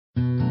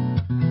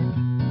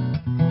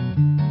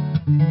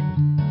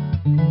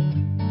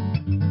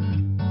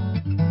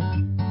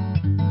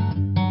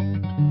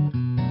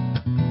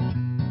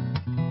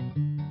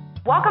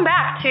Welcome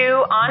back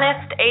to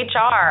Honest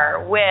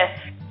HR with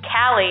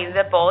Callie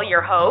Zippel,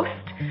 your host.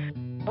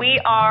 We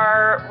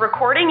are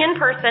recording in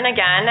person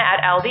again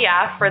at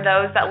LDF. For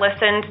those that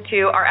listened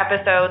to our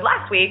episode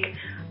last week,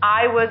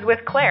 I was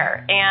with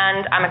Claire,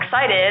 and I'm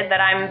excited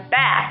that I'm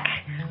back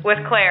with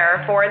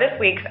Claire for this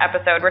week's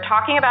episode. We're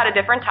talking about a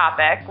different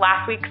topic.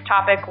 Last week's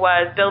topic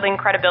was building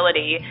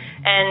credibility,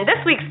 and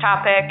this week's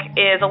topic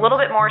is a little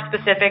bit more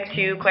specific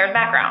to Claire's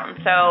background.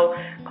 So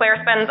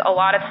Claire spends a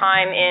lot of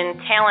time in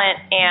talent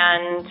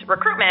and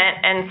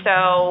recruitment, and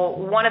so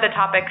one of the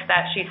topics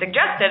that she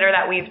suggested or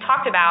that we've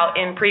talked about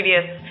in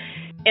previous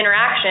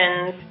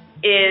interactions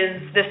is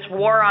this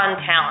war on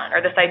talent,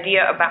 or this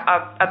idea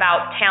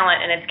about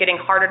talent, and it's getting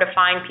harder to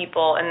find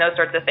people and those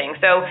sorts of things.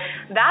 So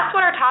that's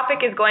what our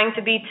topic is going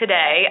to be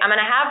today. I'm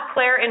going to have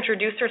Claire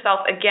introduce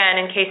herself again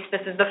in case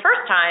this is the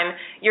first time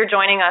you're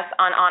joining us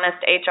on Honest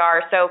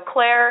HR. So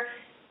Claire,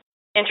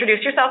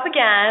 introduce yourself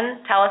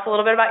again, tell us a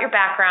little bit about your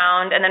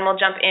background, and then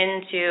we'll jump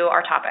into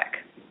our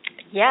topic.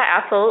 Yeah,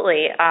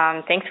 absolutely.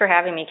 Thanks for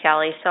having me,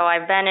 Callie. So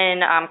I've been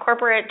in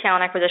corporate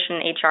talent acquisition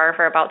HR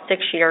for about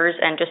 6 years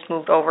and just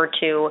moved over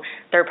to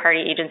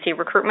third-party agency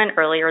recruitment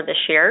earlier this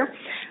year.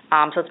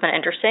 So it's been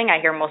interesting.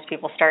 I hear most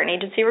people start in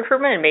agency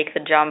recruitment and make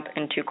the jump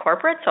into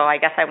corporate, so I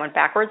guess I went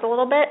backwards a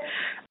little bit.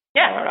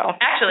 Yeah, I don't know.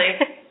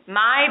 Actually,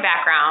 my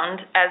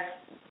background, as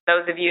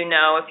those of you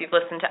know if you've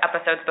listened to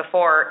episodes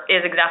before,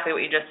 is exactly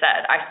what you just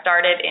said. I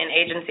started in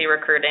agency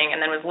recruiting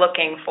and then was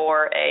looking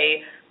for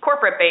a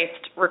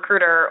corporate-based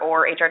recruiter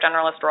or HR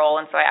generalist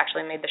role, and so I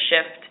actually made the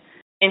shift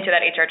into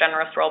that HR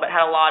generalist role, but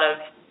had a lot of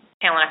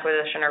talent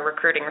acquisition or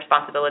recruiting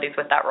responsibilities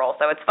with that role.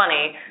 So it's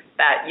funny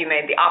that you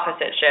made the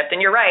opposite shift. And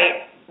you're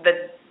right,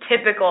 the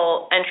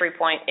typical entry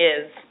point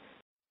is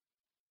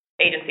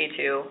agency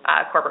to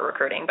corporate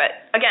recruiting.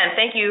 But again,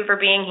 thank you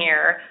for being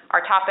here.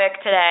 Our topic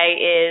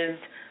today is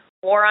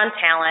war on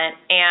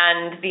talent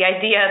and the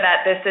idea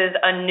that this is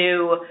a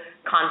new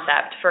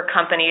concept for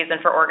companies and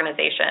for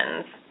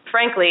organizations.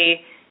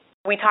 Frankly,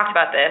 we talked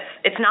about this.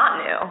 It's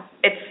not new.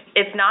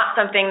 It's not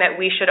something that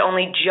we should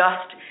only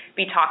just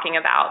be talking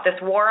about. This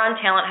war on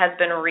talent has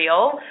been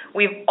real.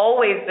 We've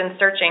always been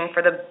searching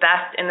for the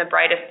best and the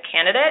brightest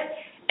candidate,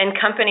 and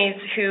companies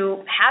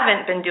who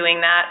haven't been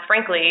doing that,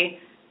 frankly,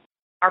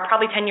 are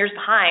probably 10 years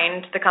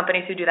behind the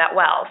companies who do that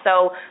well.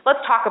 So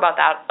let's talk about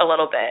that a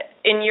little bit.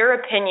 In your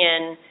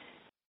opinion,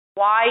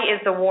 why is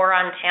the war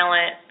on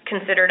talent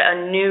considered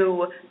a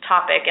new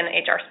topic in the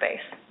HR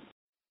space?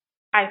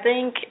 I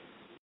think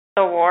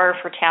the war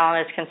for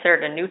talent is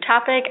considered a new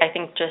topic. I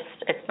think just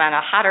it's been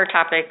a hotter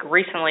topic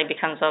recently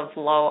because of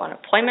low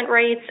unemployment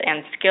rates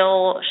and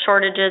skill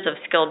shortages of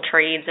skilled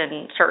trades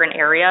in certain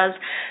areas.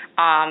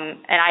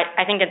 And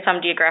I think in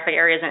some geographic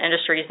areas and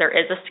industries there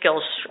is a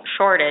skills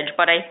shortage,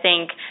 but I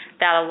think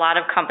that a lot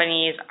of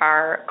companies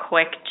are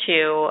quick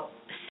to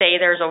say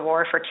there's a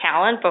war for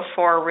talent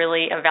before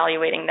really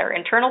evaluating their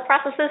internal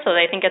processes, so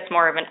they think it's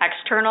more of an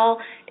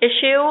external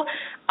issue.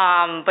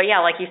 But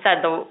yeah, like you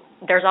said,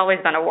 there's always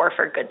been a war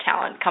for good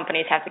talent.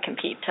 Companies have to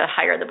compete to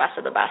hire the best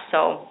of the best.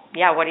 So,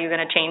 yeah, what are you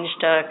going to change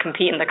to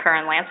compete in the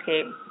current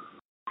landscape?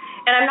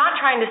 And I'm not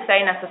trying to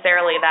say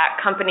necessarily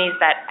that companies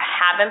that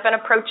haven't been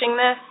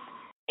approaching this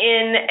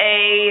in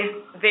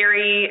a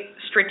very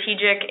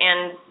strategic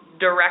and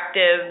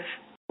directive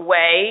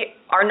way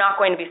are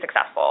not going to be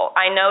successful.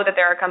 I know that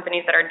there are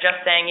companies that are just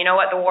saying, you know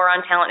what, the war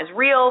on talent is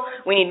real,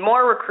 we need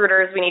more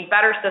recruiters, we need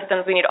better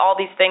systems, we need all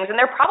these things, and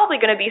they're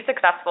probably going to be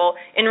successful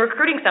in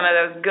recruiting some of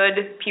those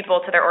good people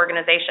to their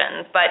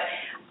organizations. But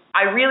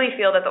I really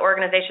feel that the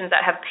organizations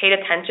that have paid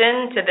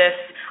attention to this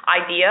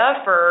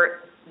idea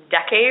for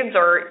decades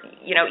or,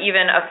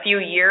 even a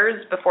few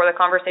years before the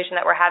conversation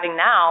that we're having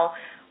now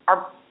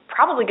are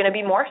probably going to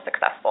be more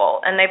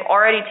successful. And they've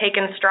already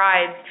taken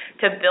strides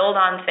to build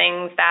on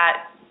things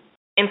that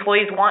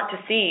employees want to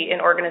see in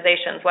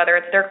organizations, whether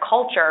it's their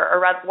culture or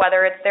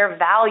whether it's their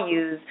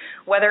values,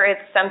 whether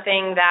it's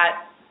something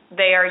that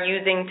they are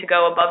using to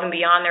go above and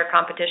beyond their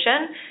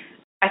competition.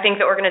 I think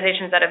the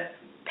organizations that have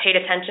paid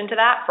attention to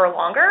that for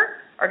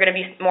longer are going to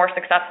be more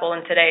successful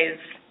in today's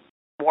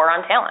war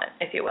on talent,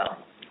 if you will.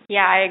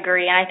 Yeah, I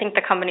agree. And I think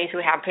the companies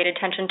who have paid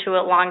attention to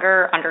it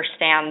longer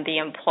understand the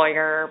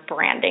employer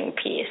branding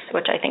piece,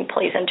 which I think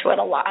plays into it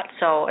a lot.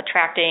 So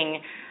attracting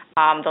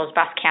those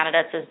best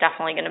candidates is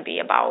definitely going to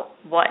be about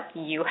what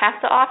you have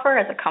to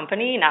offer as a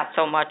company, not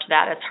so much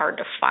that it's hard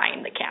to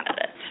find the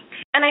candidates.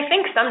 And I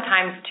think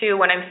sometimes, too,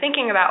 when I'm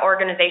thinking about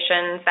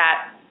organizations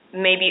that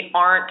maybe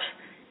aren't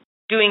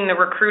doing the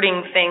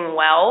recruiting thing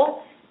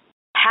well,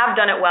 have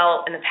done it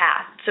well in the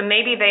past. So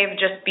maybe they've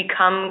just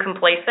become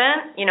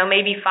complacent.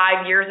 Maybe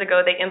 5 years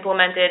ago they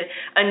implemented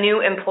a new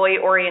employee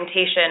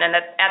orientation, and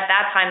that at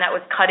that time that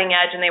was cutting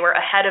edge and they were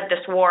ahead of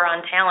this war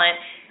on talent.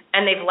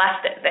 And they've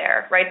left it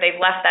there, right?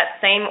 They've left that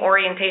same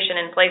orientation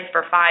in place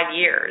for 5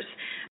 years.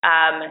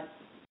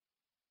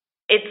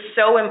 It's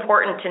so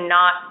important to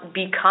not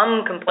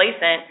become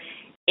complacent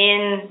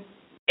in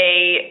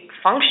a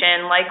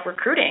function like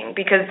recruiting,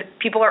 because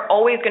people are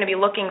always going to be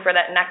looking for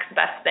that next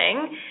best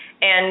thing.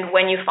 And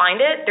when you find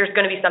it, there's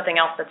going to be something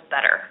else that's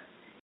better.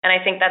 And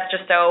I think that's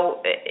just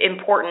so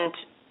important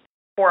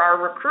for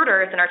our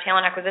recruiters and our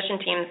talent acquisition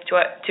teams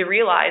to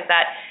realize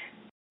that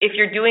if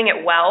you're doing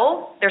it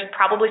well, there's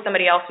probably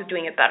somebody else who's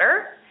doing it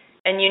better,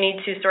 and you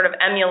need to sort of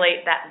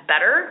emulate that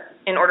better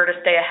in order to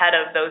stay ahead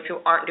of those who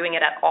aren't doing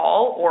it at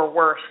all or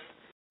worse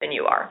than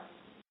you are.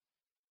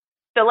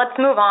 So let's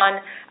move on.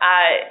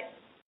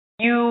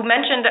 You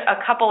mentioned a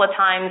couple of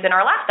times in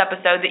our last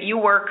episode that you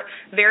work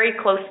very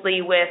closely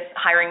with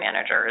hiring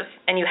managers,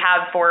 and you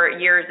have for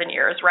years and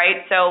years,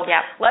 right? So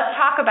Let's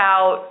talk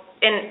about,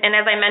 and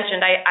as I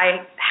mentioned,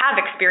 I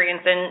have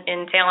experience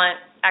in talent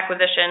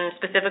acquisition,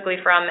 specifically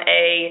from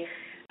a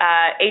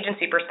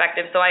agency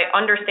perspective, so I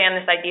understand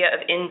this idea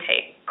of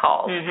intake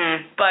calls.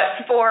 Mm-hmm.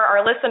 But for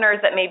our listeners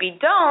that maybe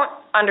don't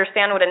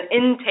understand what an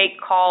intake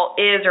call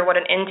is or what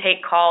an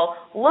intake call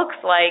looks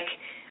like,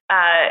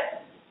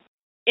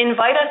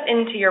 invite us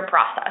into your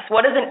process.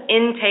 What does an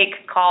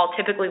intake call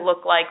typically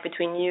look like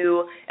between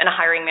you and a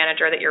hiring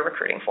manager that you're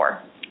recruiting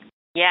for?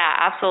 Yeah,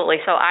 absolutely.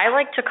 So I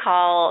like to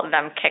call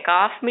them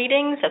kickoff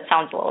meetings. That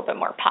sounds a little bit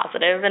more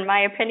positive in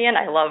my opinion.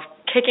 I love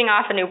kicking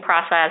off a new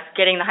process,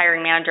 getting the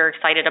hiring manager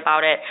excited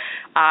about it.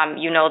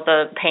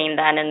 The pain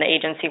then in the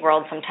agency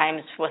world,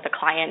 sometimes with a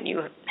client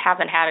you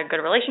haven't had a good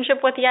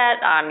relationship with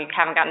yet, you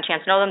haven't gotten a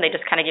chance to know them, they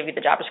just kind of give you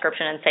the job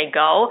description and say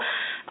go.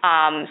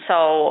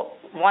 So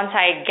once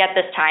I get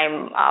this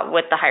time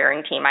with the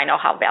hiring team, I know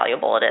how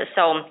valuable it is.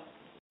 So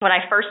when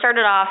I first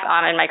started off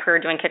in my career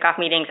doing kickoff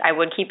meetings, I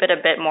would keep it a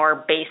bit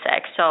more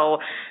basic. So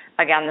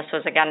this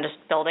was just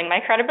building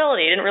my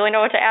credibility. I didn't really know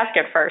what to ask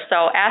at first.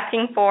 So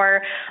asking for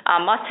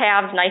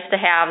must-haves,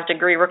 nice-to-haves,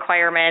 degree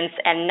requirements,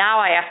 and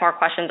now I ask more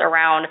questions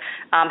around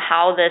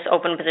how this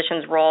open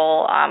positions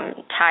role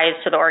ties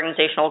to the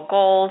organizational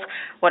goals.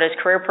 What does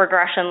career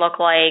progression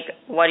look like?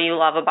 What do you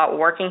love about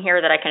working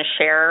here that I can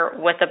share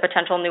with a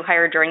potential new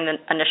hire during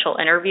the initial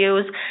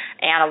interviews?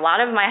 And a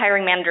lot of my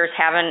hiring managers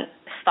haven't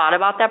thought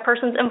about that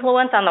person's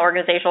influence on the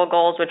organizational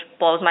goals, which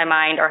blows my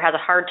mind, or has a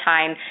hard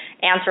time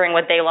answering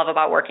what they love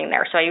about working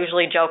there. So I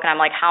usually joke, and I'm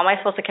like, how am I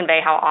supposed to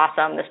convey how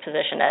awesome this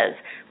position is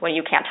when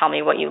you can't tell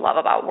me what you love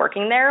about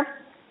working there?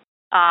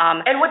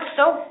 And what's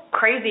so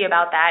crazy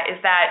about that is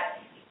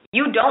that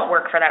you don't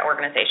work for that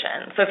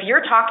organization. So if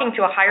you're talking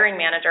to a hiring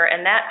manager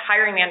and that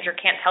hiring manager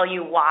can't tell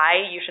you why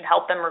you should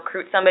help them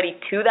recruit somebody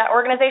to that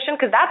organization,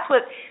 because that's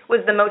what was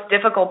the most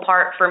difficult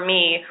part for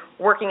me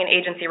working in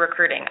agency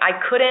recruiting.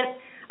 I couldn't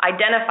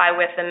identify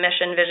with the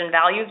mission, vision,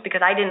 values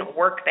because I didn't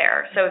work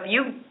there. So if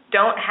you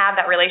don't have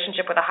that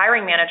relationship with a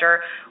hiring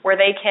manager where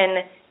they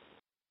can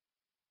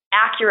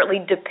accurately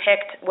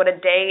depict what a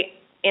day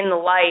in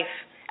the life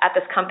at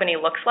this company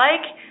looks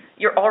like,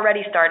 you're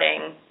already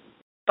starting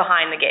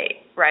behind the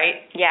gate,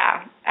 right?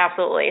 Yeah,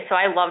 absolutely. So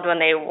I loved when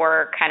they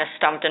were kind of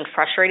stumped and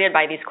frustrated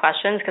by these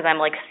questions because I'm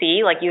like,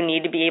 you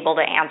need to be able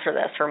to answer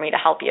this for me to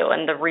help you.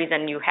 And the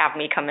reason you have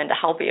me come in to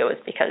help you is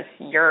because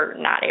you're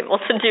not able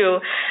to do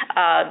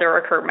the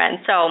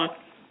recruitment. So,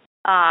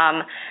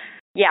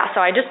 so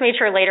I just made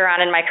sure later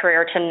on in my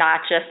career to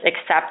not just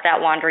accept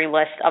that laundry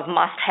list of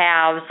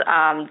must-haves.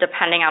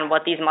 Depending on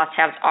what these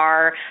must-haves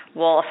are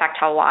will affect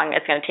how long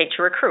it's going to take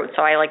to recruit.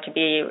 So I like to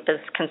be as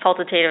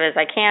consultative as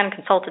I can,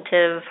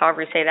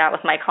 however you say that,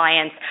 with my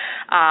clients.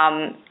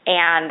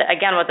 And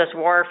again, with this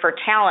war for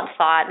talent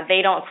thought,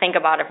 they don't think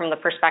about it from the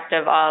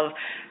perspective of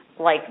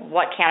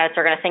what candidates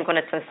are going to think when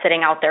it's been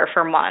sitting out there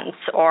for months,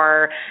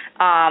 or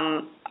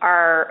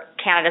are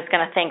candidates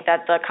going to think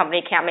that the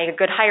company can't make a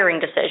good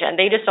hiring decision?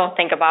 They just don't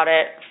think about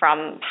it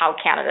from how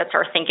candidates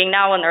are thinking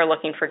now when they're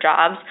looking for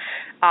jobs.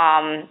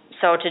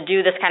 So to do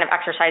this kind of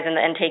exercise in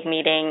the intake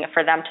meeting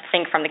for them to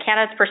think from the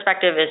candidate's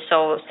perspective is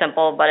so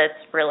simple, but it's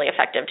really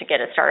effective to get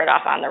it started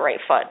off on the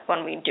right foot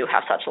when we do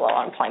have such a low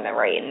unemployment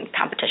rate and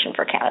competition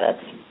for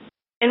candidates.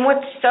 And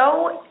what's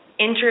so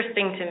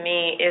interesting to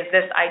me is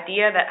this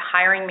idea that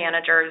hiring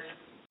managers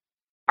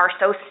are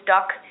so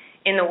stuck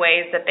in the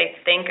ways that they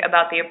think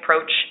about the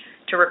approach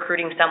to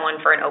recruiting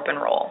someone for an open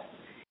role.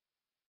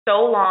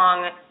 So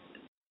long,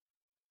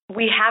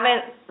 we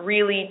haven't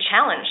really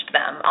challenged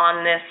them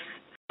on this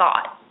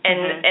thought.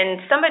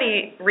 And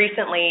somebody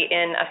recently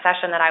in a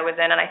session that I was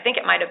in, and I think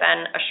it might have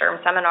been a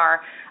SHRM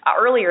seminar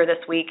earlier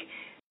this week,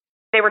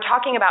 they were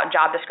talking about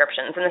job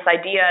descriptions and this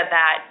idea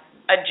that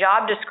a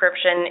job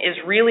description is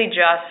really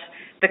just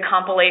the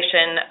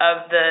compilation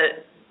of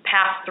the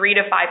past 3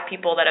 to 5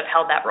 people that have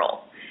held that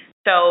role.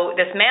 So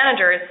this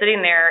manager is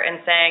sitting there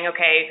and saying,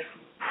 okay,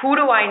 who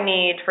do I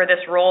need for this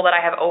role that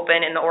I have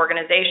open in the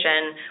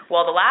organization?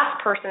 Well, the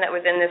last person that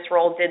was in this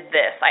role did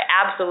this. I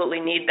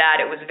absolutely need that.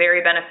 It was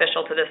very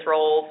beneficial to this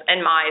role and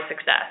my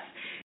success.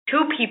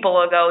 2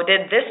 people ago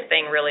did this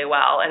thing really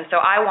well. And so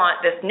I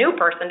want this new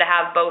person to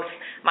have both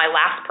my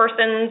last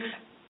person's,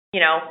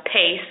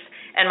 pace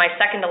and my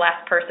second to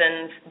last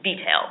person's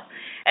detail.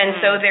 And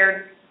so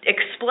they're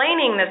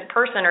explaining this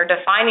person or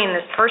defining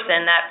this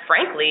person that,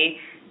 frankly,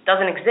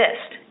 doesn't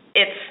exist.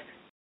 It's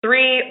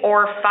 3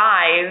 or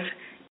 5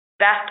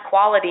 best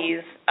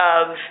qualities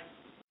of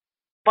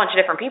a bunch of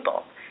different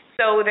people.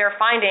 So they're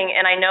finding,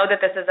 and I know that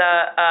this is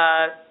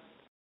a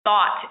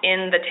thought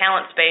in the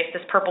talent space,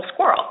 this purple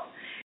squirrel,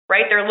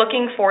 right? They're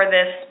looking for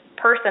this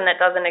person that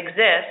doesn't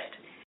exist,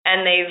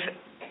 and they've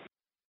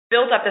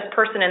built up this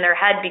person in their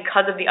head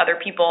because of the other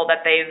people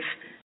that they've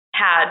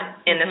had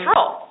in this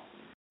role.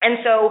 And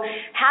so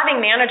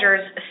having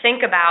managers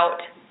think about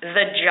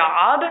the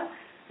job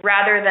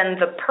rather than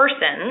the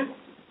person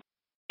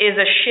is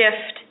a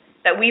shift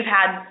that we've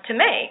had to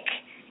make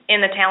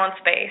in the talent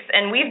space.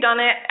 And we've done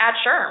it at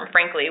SHRM,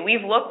 frankly.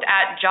 We've looked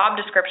at job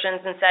descriptions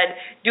and said,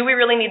 do we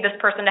really need this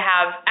person to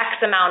have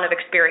X amount of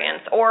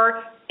experience?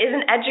 Or is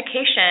an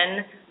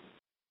education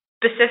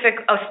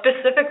a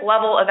specific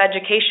level of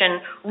education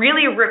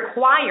really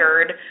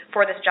required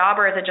for this job,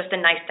 or is it just a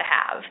nice to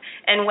have?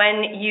 And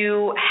when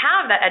you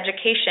have that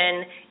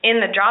education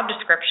in the job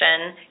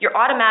description, you're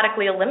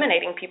automatically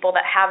eliminating people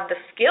that have the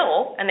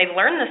skill, and they've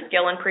learned the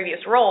skill in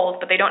previous roles,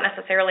 but they don't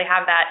necessarily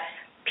have that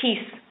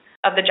piece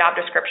of the job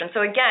description.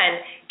 So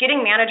again,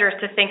 getting managers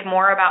to think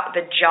more about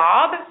the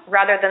job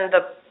rather than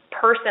the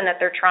person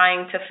that they're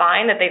trying to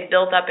find that they've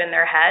built up in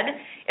their head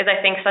is, I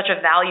think, such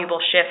a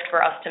valuable shift for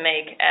us to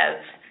make as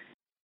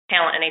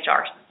talent and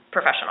HR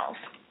professionals.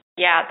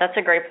 Yeah, that's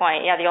a great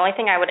point. Yeah, the only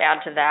thing I would add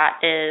to that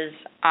is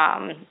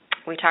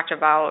we talked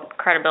about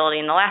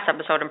credibility in the last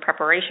episode in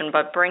preparation,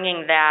 but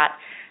bringing that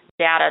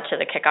data to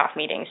the kickoff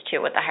meetings too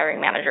with the hiring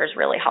manager is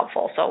really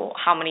helpful. So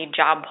how many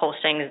job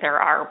postings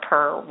there are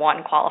per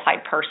one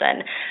qualified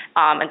person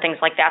and things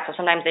like that. So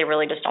sometimes they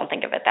really just don't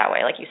think of it that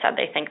way. Like you said,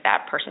 they think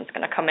that person's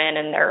going to come in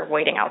and they're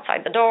waiting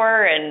outside the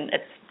door and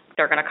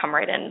they're going to come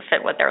right in and fit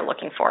what they're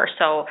looking for.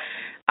 So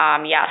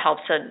it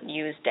helps to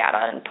use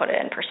data and put it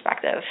in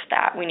perspective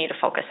that we need to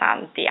focus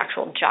on the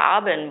actual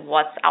job and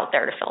what's out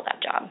there to fill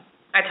that job.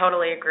 I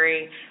totally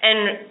agree.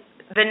 And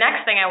the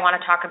next thing I want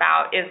to talk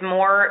about is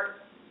more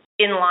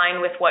in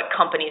line with what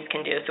companies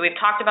can do. So we've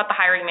talked about the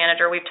hiring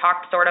manager, we've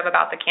talked sort of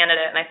about the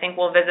candidate, and I think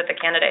we'll visit the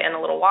candidate in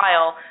a little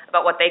while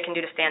about what they can do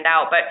to stand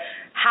out. But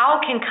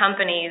how can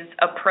companies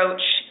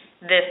approach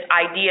this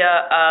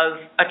idea of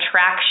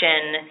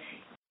attraction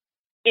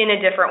in a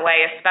different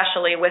way,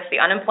 especially with the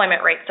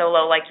unemployment rate so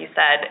low, like you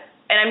said?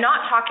 And I'm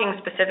not talking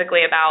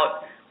specifically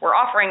about we're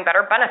offering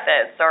better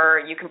benefits or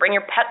you can bring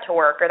your pet to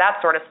work or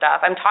that sort of stuff.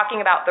 I'm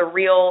talking about the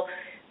real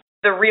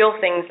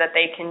things that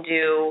they can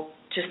do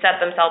to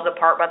set themselves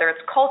apart, whether it's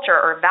culture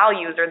or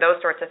values or those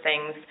sorts of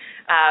things.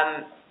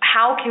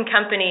 How can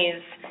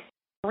companies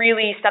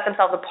really set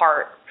themselves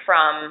apart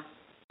from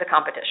the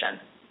competition?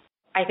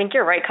 I think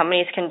you're right.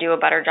 Companies can do a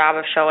better job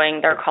of showing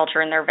their culture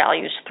and their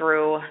values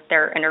through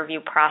their interview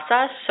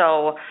process.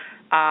 So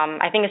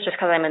I think it's just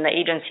because I'm in the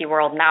agency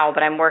world now,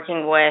 but I'm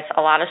working with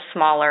a lot of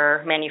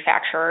smaller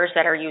manufacturers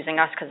that are using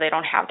us because they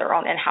don't have their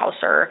own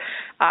in-house or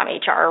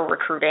HR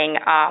recruiting.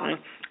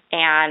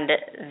 And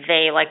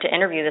they like to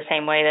interview the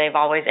same way they've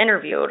always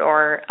interviewed,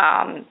 or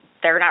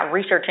they're not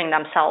researching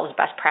themselves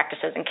best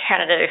practices and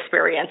candidate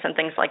experience and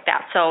things like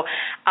that. So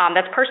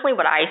that's personally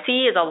what I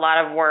see is a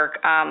lot of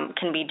work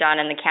can be done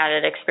in the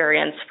candidate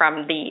experience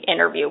from the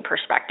interview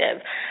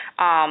perspective.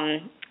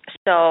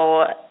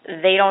 So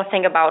they don't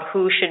think about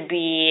who should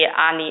be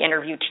on the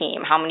interview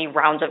team, how many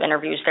rounds of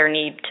interviews there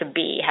need to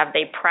be. Have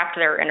they prepped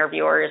their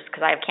interviewers?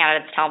 Because I have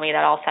candidates tell me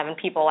that all 7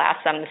 people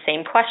asked them the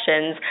same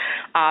questions.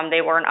 They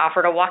weren't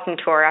offered a walking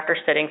tour after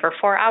sitting for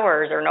 4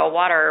 hours, or no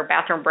water or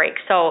bathroom break.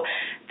 So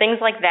things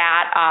like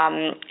that.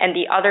 And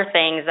the other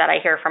things that I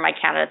hear from my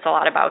candidates a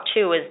lot about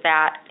too is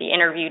that the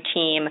interview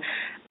team,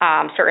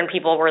 certain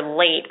people were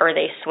late or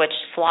they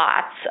switched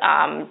slots,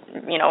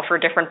 for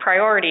different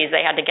priorities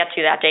they had to get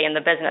to that day in the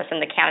business, and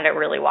the candidate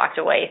really walked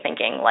away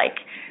thinking like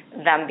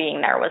them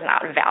being there was not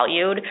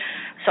valued.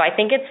 So I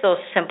think it's those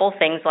simple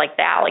things like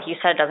that. Like you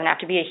said, it doesn't have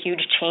to be a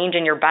huge change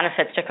in your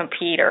benefits to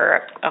compete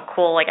or a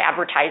cool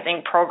advertising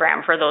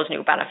program for those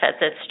new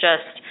benefits. It's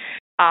just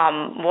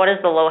what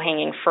is the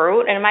low-hanging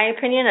fruit, in my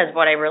opinion, is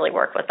what I really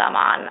work with them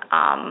on.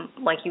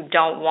 You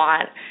don't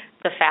want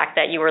the fact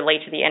that you were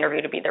late to the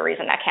interview to be the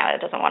reason that candidate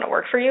doesn't want to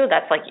work for you.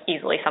 That's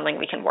easily something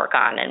we can work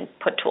on and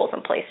put tools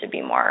in place to be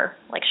more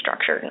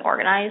structured and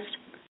organized.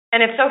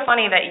 And it's so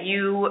funny that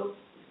you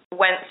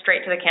went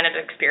straight to the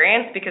candidate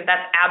experience, because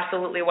that's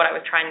absolutely what I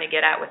was trying to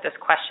get at with this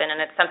question.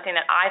 And it's something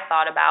that I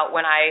thought about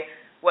when I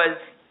was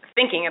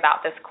thinking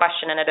about this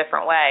question in a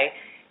different way.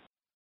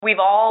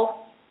 We've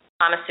all,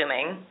 I'm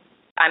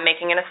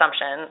making an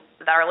assumption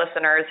that our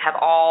listeners have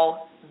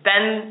all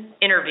been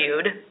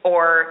interviewed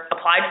or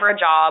applied for a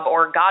job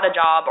or got a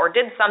job or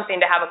did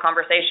something to have a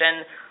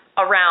conversation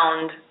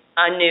around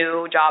a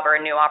new job or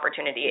a new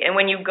opportunity. And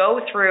when you go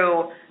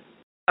through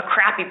a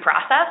crappy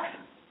process,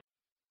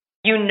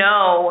 you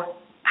know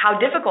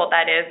how difficult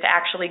that is to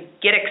actually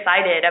get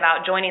excited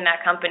about joining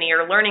that company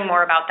or learning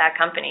more about that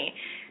company.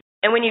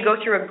 And when you go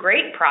through a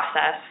great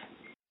process,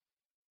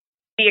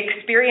 the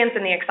experience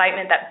and the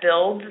excitement that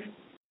builds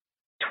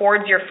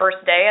towards your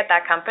first day at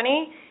that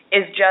company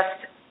is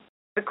just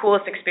the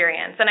coolest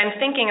experience. And I'm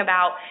thinking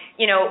about,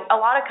 a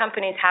lot of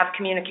companies have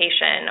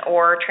communication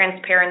or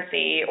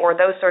transparency or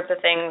those sorts of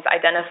things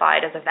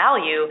identified as a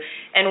value.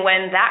 And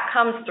when that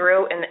comes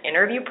through in the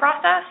interview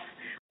process,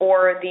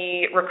 or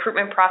the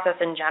recruitment process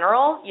in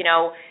general,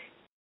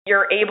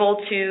 you're able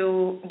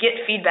to get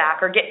feedback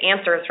or get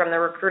answers from the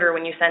recruiter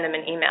when you send them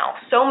an email.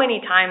 So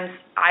many times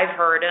I've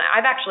heard, and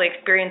I've actually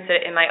experienced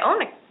it in my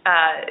own,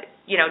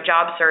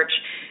 job search,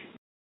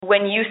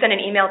 when you send an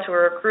email to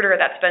a recruiter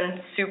that's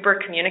been super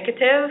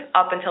communicative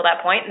up until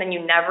that point, and then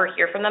you never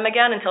hear from them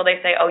again until they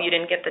say, oh, you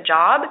didn't get the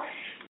job,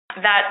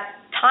 that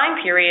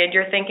time period,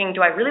 you're thinking,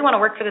 do I really want to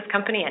work for this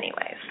company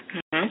anyways?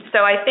 Mm-hmm.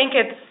 So I think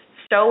it's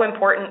so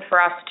important for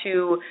us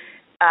to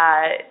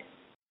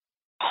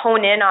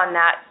hone in on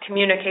that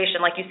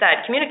communication. Like you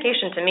said,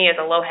 communication to me is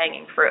a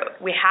low-hanging fruit.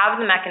 We have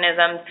the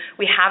mechanisms,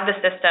 we have the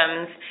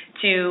systems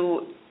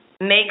to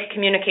make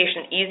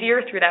communication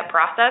easier through that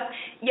process.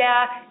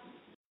 Yeah,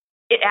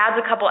 it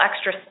adds a couple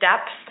extra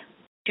steps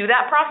to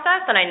that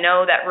process, and I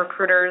know that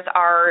recruiters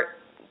are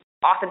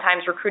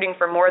oftentimes recruiting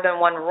for more than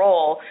one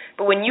role,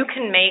 but when you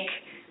can make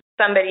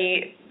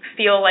somebody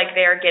feel like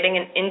they're getting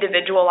an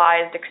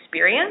individualized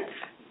experience,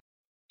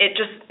 it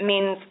just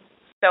means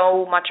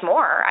so much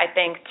more, I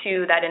think,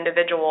 to that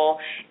individual.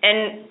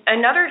 And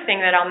another thing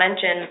that I'll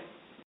mention,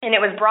 and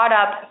it was brought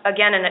up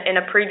again in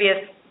a previous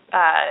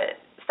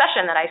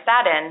session that I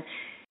sat in,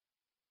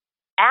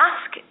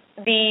 ask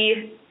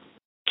the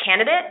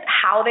candidate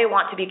how they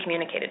want to be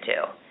communicated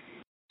to.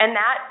 And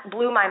that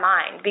blew my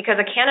mind, because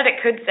a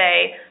candidate could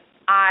say,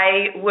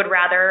 I would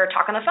rather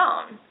talk on the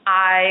phone.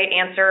 I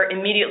answer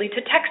immediately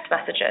to text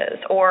messages,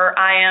 or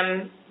I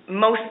am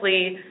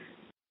mostly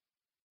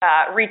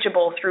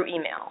reachable through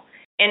email.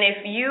 And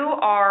if you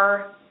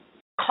are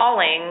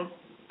calling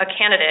a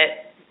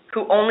candidate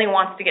who only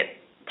wants to get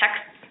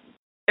texts,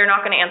 they're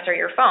not going to answer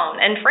your phone.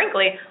 And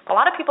frankly, a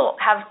lot of people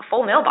have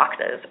full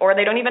mailboxes, or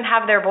they don't even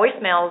have their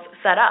voicemails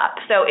set up.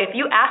 So if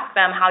you ask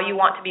them how you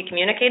want to be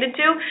communicated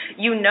to,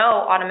 you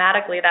know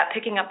automatically that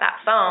picking up that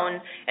phone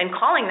and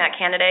calling that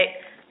candidate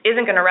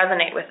isn't going to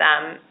resonate with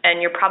them, and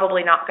you're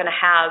probably not going to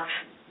have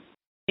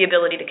the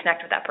ability to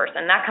connect with that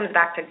person. That comes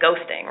back to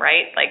ghosting,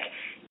 right? Like,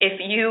 if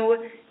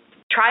you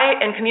try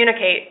and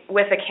communicate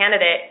with a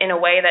candidate in a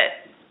way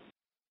that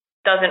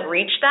doesn't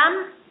reach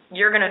them,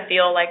 you're going to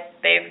feel like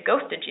they've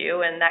ghosted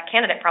you, and that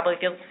candidate probably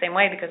feels the same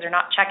way because they're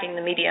not checking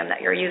the medium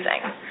that you're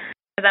using.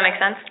 Does that make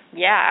sense?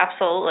 Yeah,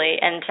 absolutely.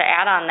 And to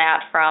add on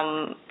that,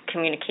 from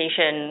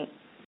communication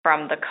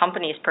from the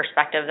company's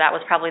perspective, that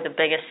was probably the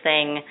biggest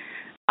thing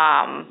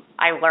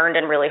I learned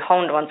and really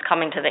honed once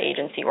coming to the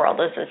agency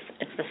world.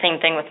 It's the same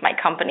thing with my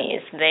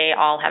companies. They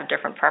all have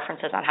different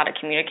preferences on how to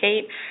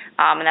communicate,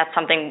 and that's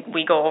something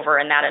we go over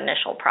in that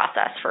initial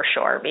process for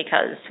sure,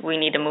 because we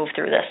need to move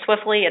through this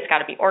swiftly. It's got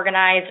to be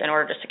organized in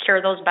order to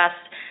secure those best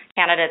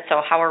candidates.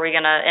 So how are we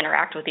going to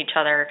interact with each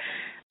other?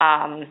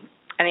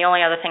 And the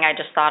only other thing I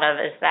just thought of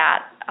is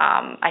that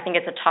I think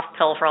it's a tough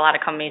pill for a lot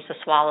of companies to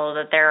swallow,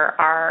 that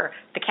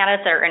the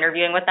candidates that are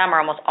interviewing with them are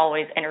almost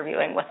always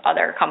interviewing with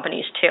other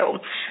companies too.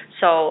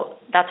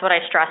 So that's what I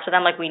stress to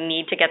them. Like, we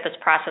need to get this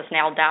process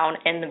nailed down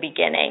in the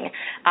beginning,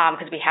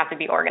 because we have to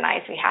be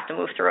organized. We have to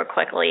move through it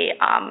quickly,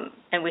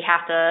 and we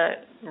have to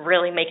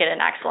really make it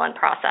an excellent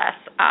process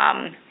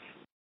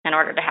in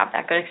order to have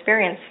that good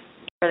experience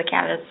for the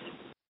candidates.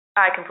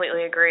 I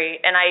completely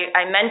agree. And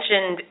I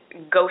mentioned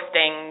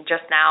ghosting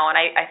just now, and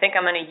I think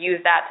I'm going to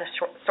use that to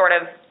sort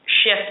of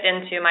shift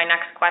into my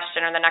next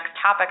question, or the next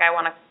topic I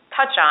want to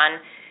touch on,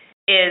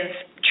 is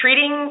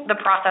treating the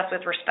process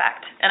with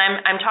respect. And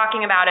I'm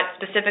talking about it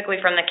specifically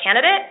from the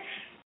candidate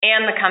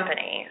and the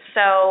company.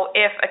 So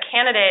if a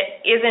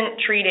candidate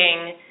isn't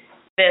treating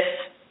this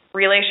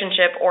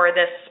relationship or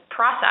this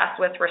process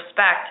with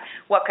respect,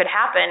 what could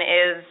happen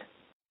is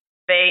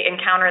they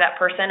encounter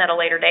that person at a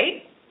later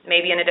date,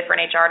 maybe in a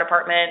different HR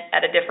department,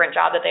 at a different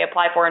job that they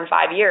apply for in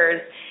 5 years,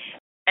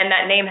 and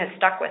that name has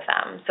stuck with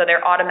them. So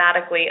they're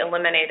automatically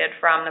eliminated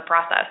from the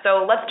process.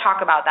 So let's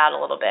talk about that a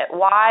little bit.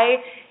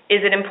 Why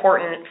is it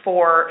important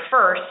for,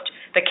 first,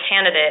 the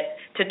candidate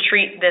to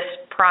treat this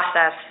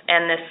process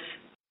and this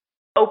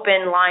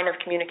open line of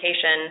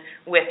communication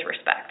with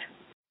respect?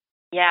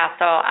 Yeah,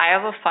 so I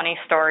have a funny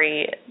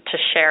story to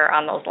share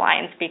on those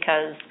lines,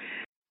 because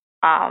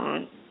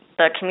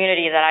the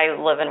community that I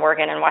live and work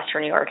in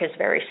Western New York is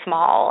very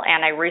small,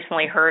 and I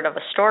recently heard of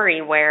a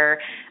story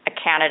where a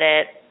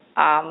candidate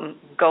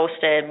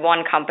ghosted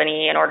one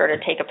company in order to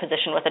take a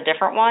position with a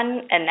different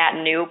one, and that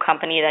new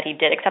company that he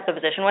did accept the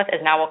position with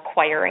is now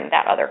acquiring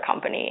that other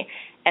company.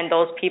 And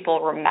those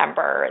people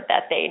remember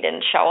that they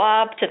didn't show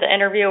up to the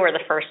interview or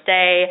the first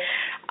day,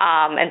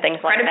 and things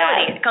like that.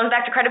 Credibility. It comes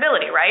back to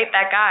credibility, right?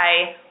 That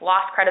guy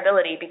lost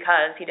credibility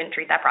because he didn't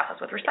treat that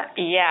process with respect.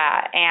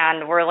 Yeah,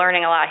 and we're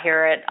learning a lot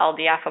here at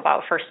LDF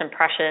about first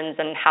impressions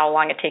and how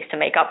long it takes to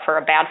make up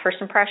for a bad first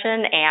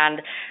impression.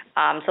 And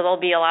so there'll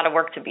be a lot of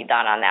work to be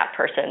done on that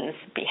person's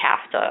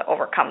behalf to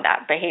overcome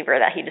that behavior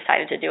that he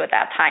decided to do at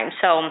that time.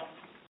 So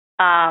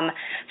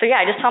So yeah,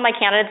 I just tell my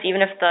candidates,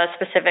 even if the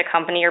specific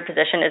company or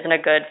position isn't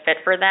a good fit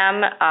for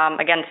them,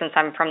 again, since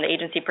I'm from the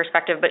agency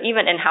perspective, but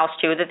even in-house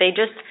too, that they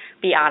just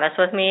be honest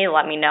with me,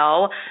 let me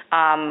know.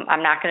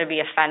 I'm not going to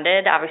be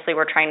offended. Obviously,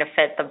 we're trying to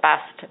fit the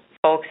best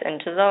folks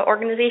into the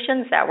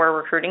organizations that we're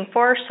recruiting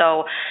for.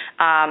 So,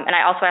 and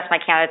I also ask my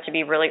candidates to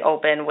be really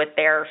open with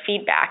their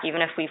feedback,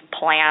 even if we've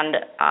planned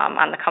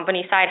on the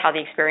company side how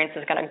the experience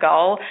is going to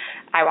go.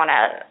 I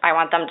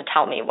want them to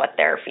tell me what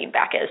their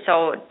feedback is.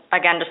 So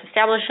again, just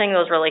establishing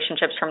those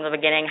relationships from the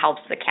beginning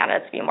helps the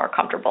candidates be more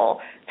comfortable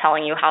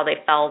telling you how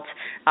they felt,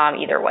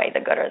 either way, the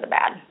good or the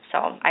bad.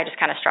 So I just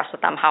kind of stress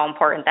with them how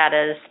important that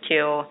is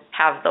to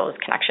have those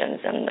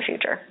connections in the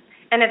future.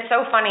 And it's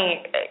so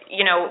funny,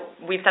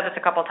 we've said this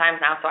a couple times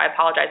now, so I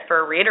apologize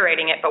for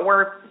reiterating it, but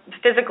we're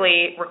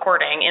physically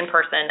recording in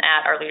person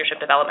at our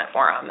Leadership Development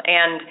Forum.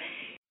 And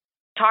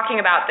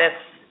talking about this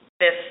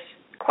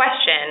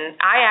question,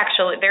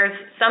 there's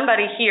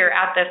somebody here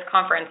at this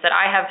conference that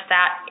I have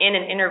sat in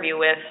an interview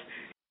with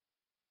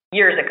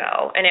years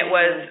ago, and it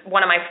was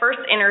one of my first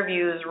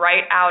interviews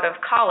right out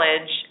of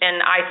college,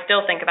 and I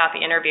still think about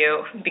the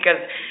interview because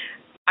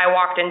I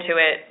walked into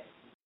it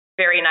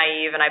very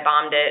naive and I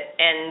bombed it,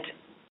 and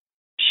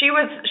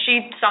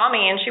she saw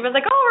me and she was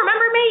like, "Oh,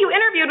 remember me? You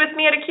interviewed with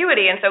me at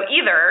Acuity." And so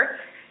either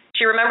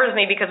she remembers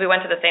me because we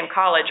went to the same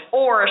college,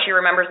 or she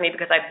remembers me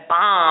because I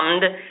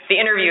bombed the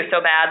interview so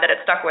bad that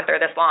it stuck with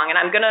her this long. And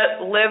I'm going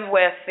to live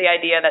with the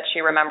idea that she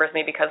remembers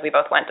me because we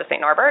both went to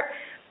St. Norbert,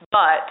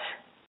 but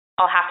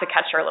I'll have to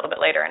catch her a little bit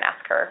later and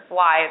ask her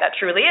why that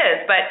truly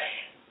is. But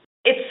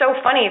it's so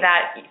funny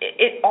that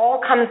it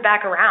all comes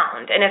back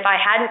around. And if I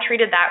hadn't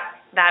treated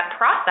that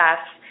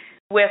process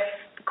with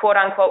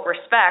quote-unquote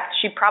respect,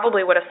 she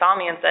probably would have saw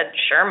me and said,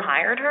 "Sherm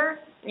hired her?"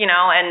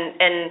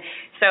 And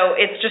so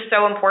it's just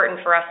so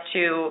important for us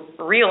to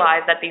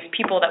realize that these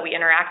people that we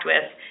interact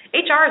with,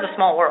 HR is a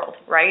small world,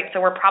 right? So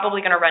we're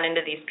probably going to run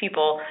into these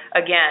people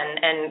again,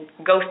 and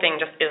ghosting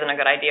just isn't a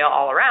good idea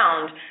all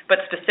around, but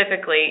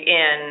specifically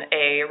in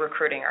a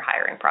recruiting or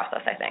hiring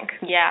process, I think.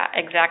 Yeah,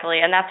 exactly.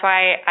 And that's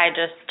why I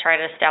just try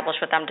to establish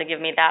with them to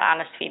give me that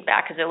honest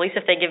feedback, because at least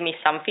if they give me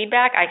some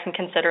feedback, I can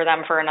consider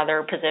them for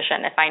another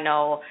position if I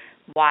know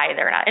why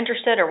they're not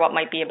interested or what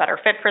might be a better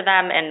fit for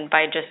them. And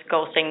by just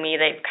ghosting me,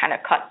 they've kind of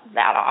cut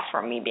that off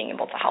from me being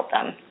able to help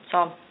them.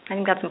 So I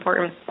think that's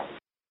important.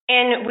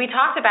 And we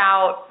talked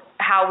about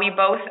how we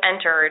both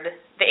entered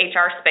the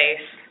HR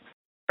space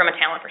from a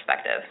talent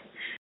perspective.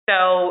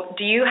 So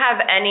do you have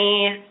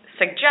any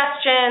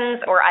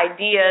suggestions or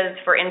ideas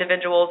for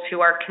individuals who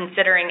are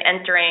considering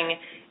entering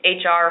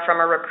HR from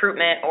a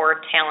recruitment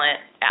or talent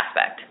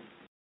aspect?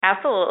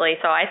 Absolutely.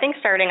 So I think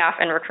starting off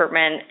in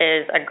recruitment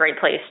is a great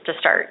place to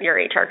start your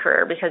HR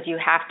career, because you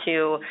have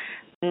to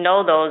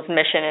know those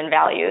mission and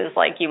values,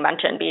 like you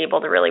mentioned, be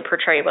able to really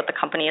portray what the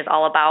company is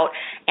all about.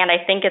 And I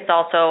think it's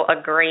also a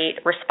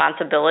great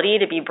responsibility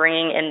to be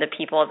bringing in the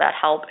people that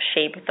help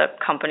shape the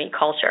company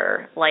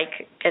culture.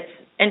 Like, it's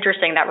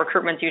interesting that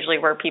recruitment's usually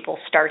where people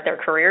start their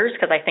careers,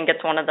 because I think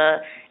it's one of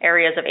the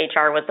areas of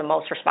HR with the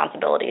most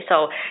responsibility.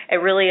 So it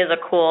really is a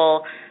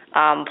cool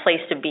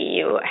place to be.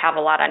 You have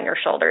a lot on your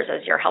shoulders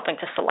as you're helping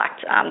to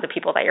select the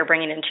people that you're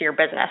bringing into your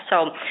business.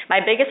 So my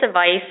biggest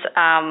advice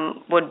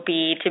would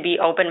be to be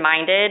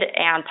open-minded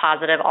and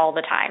positive all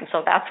the time.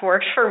 So that's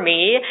worked for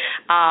me.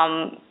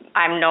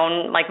 I'm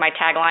known, like my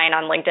tagline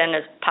on LinkedIn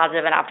is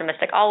positive and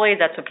optimistic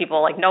always. That's what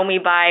people know me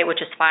by,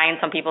 which is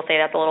fine. Some people say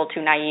that's a little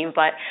too naive,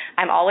 but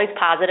I'm always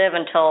positive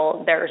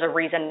until there's a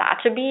reason not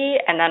to be.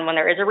 And then when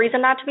there is a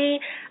reason not to be,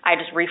 I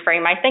just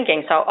reframe my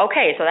thinking. So,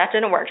 okay, so that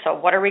didn't work. So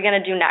what are we going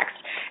to do next?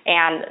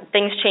 And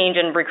things change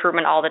in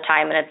recruitment all the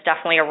time, and it's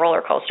definitely a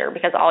roller coaster,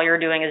 because all you're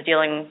doing is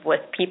dealing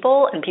with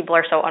people, and people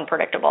are so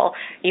unpredictable.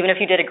 Even if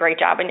you did a great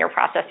job in your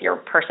process,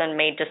 your person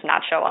may just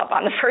not show up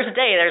on the first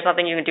day. There's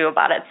nothing you can do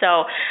about it.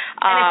 So,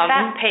 and it's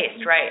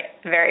fast-paced, right?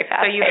 Very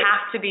fast-paced. So you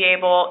have to be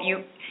able,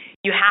 you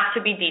have to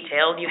be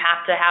detailed, you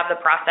have to have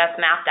the process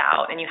mapped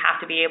out, and you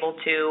have to be able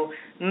to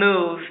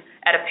move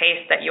at a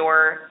pace that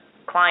your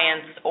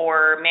clients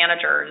or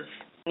managers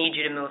need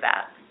you to move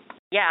at.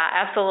 Yeah,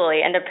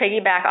 absolutely. And to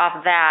piggyback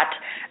off that,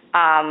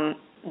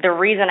 the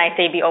reason I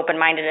say be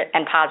open-minded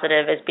and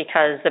positive is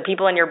because the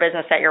people in your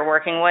business that you're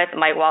working with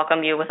might welcome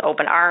you with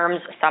open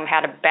arms. Some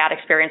had a bad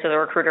experience with a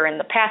recruiter in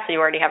the past, so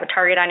you already have a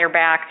target on your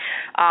back.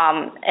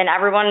 And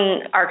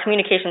our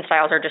communication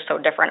styles are just so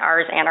different,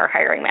 ours and our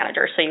hiring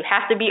managers. So you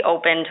have to be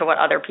open to what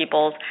other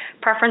people's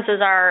preferences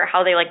are,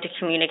 how they like to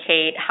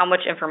communicate, how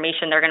much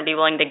information they're going to be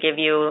willing to give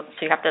you.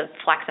 So you have to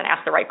flex and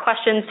ask the right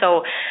questions.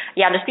 So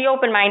yeah, just be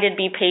open-minded,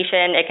 be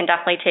patient. It can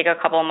definitely take a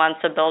couple of months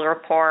to build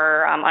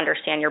rapport,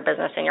 understand your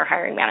business and your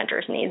hiring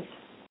manager's needs.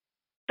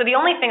 So the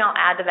only thing I'll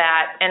add to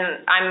that,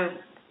 and I'm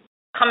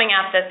coming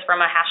at this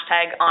from a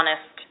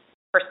 #honest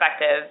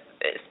perspective,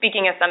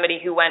 speaking as somebody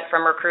who went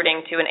from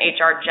recruiting to an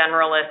HR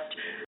generalist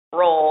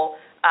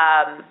role,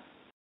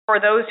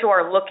 for those who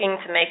are looking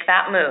to make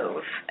that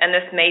move, and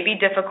this may be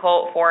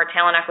difficult for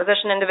talent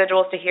acquisition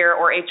individuals to hear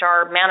or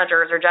HR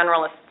managers or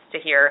generalists to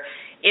hear,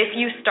 if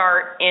you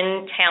start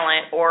in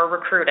talent or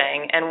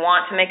recruiting and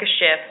want to make a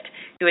shift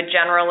to a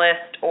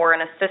generalist or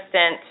an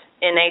assistant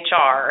in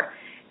HR,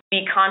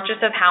 be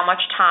conscious of how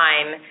much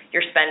time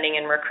you're spending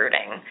in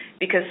recruiting.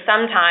 Because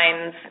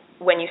sometimes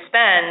when you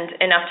spend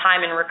enough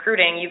time in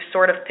recruiting, you've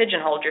sort of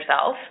pigeonholed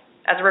yourself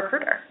as a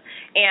recruiter.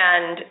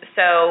 And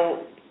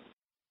so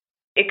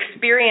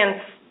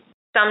experience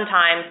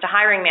sometimes to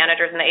hiring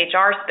managers in the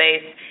HR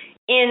space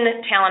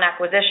in talent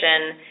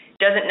acquisition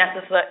doesn't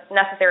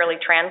necessarily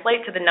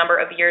translate to the number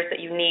of years that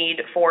you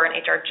need for an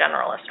HR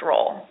generalist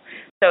role.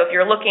 So if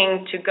you're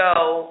looking to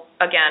go,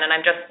 again, and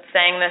I'm just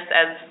saying this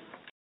as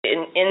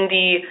in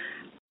the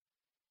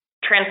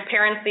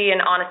transparency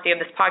and honesty of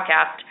this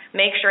podcast,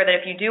 make sure that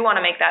if you do want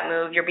to make that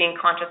move, you're being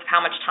conscious of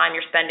how much time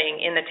you're spending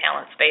in the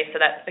talent space so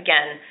that,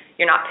 again,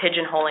 you're not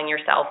pigeonholing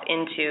yourself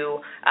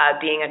into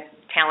being a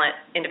talent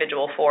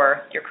individual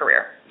for your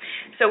career.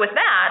 So with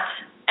that,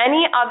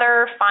 any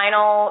other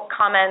final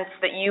comments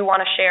that you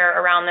want to share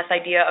around this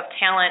idea of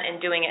talent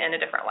and doing it in a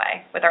different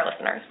way with our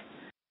listeners?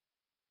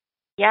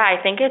 Yeah, I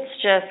think it's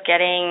just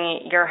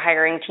getting your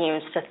hiring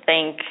teams to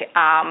think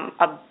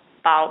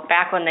about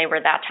back when they were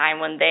that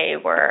time when they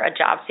were a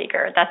job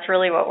seeker. That's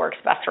really what works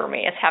best for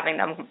me, is having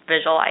them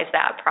visualize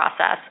that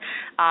process.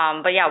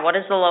 But yeah, what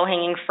is the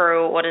low-hanging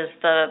fruit? What is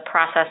the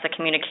process, the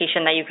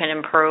communication that you can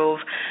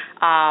improve?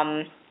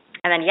 And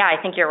then, yeah,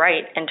 I think you're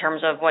right in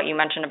terms of what you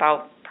mentioned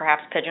about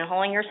perhaps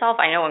pigeonholing yourself.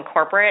 I know in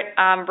corporate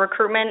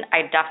recruitment,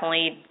 I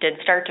definitely did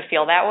start to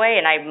feel that way,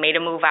 and I made a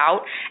move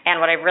out.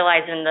 And what I've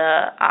realized in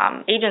the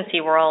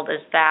agency world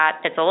is that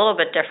it's a little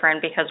bit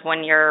different, because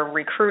when you're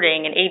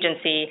recruiting an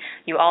agency,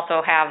 you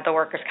also have the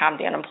workers' comp,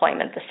 the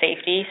unemployment, the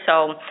safety.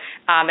 So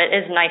it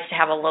is nice to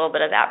have a little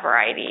bit of that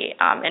variety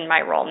in my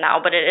role now.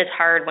 But it is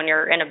hard when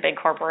you're in a big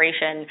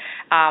corporation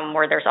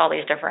where there's all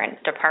these different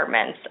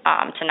departments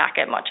to not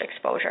get much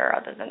exposure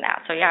other than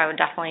that. So yeah, I would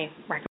definitely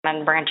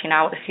recommend branching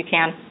out if you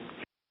can.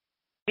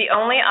 The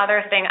only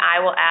other thing I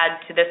will add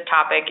to this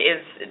topic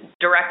is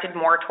directed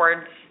more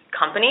towards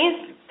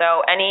companies.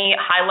 So any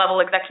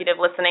high-level executive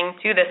listening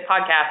to this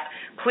podcast,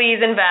 please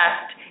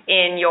invest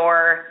in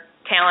your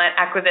talent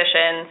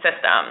acquisition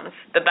systems.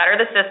 The better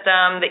the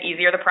system, the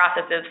easier the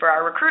process is for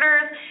our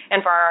recruiters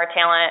and for our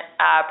talent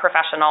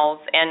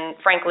professionals. And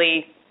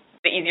frankly,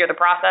 the easier the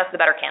process, the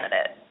better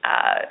candidate.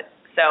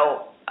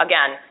 So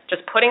again,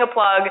 just putting a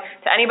plug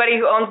to anybody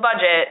who owns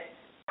budget,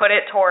 put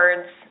it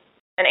towards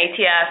an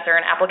ATS or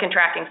an applicant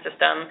tracking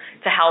system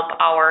to help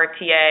our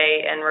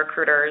TA and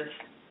recruiters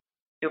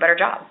do a better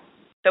job.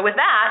 So with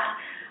that,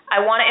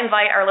 I want to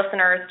invite our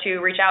listeners to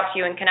reach out to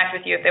you and connect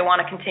with you if they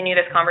want to continue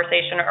this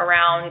conversation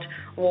around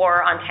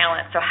war on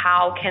talent. So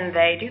how can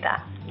they do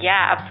that?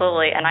 Yeah,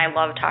 absolutely. And I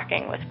love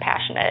talking with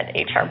passionate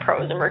HR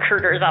pros and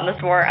recruiters on this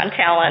war on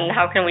talent.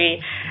 How can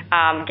we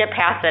get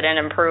past it and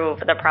improve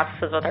the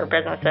processes with our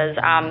businesses?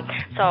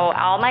 So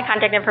all my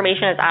contact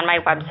information is on my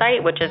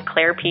website, which is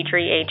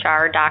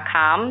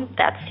clairepetrehr.com.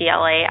 That's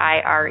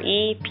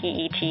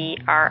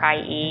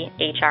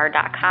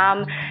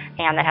CLAIREPETRIEHR.com.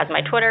 And that has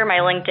my Twitter, my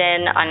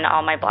LinkedIn, and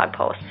all my blog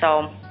posts.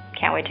 So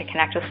can't wait to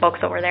connect with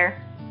folks over there.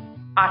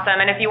 Awesome.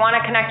 And if you want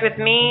to connect with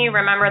me,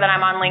 remember that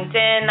I'm on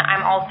LinkedIn.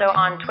 I'm also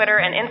on Twitter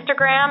and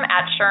Instagram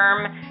at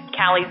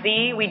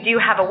ShermCallieZ. We do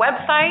have a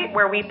website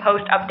where we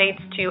post updates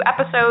to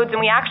episodes,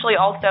 and we actually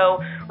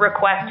also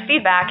request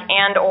feedback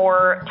and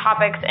or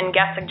topics and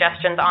guest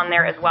suggestions on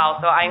there as well.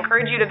 So I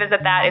encourage you to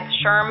visit that. It's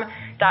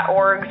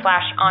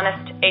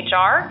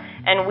sherm.org/honesthr,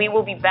 and we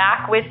will be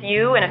back with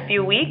you in a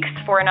few weeks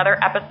for another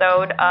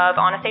episode of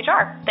Honest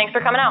HR. Thanks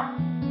for coming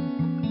out.